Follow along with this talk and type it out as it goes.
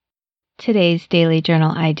Today's daily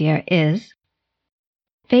journal idea is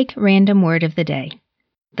fake random word of the day.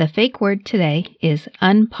 The fake word today is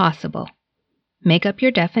unpossible. Make up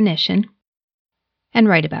your definition and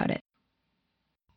write about it.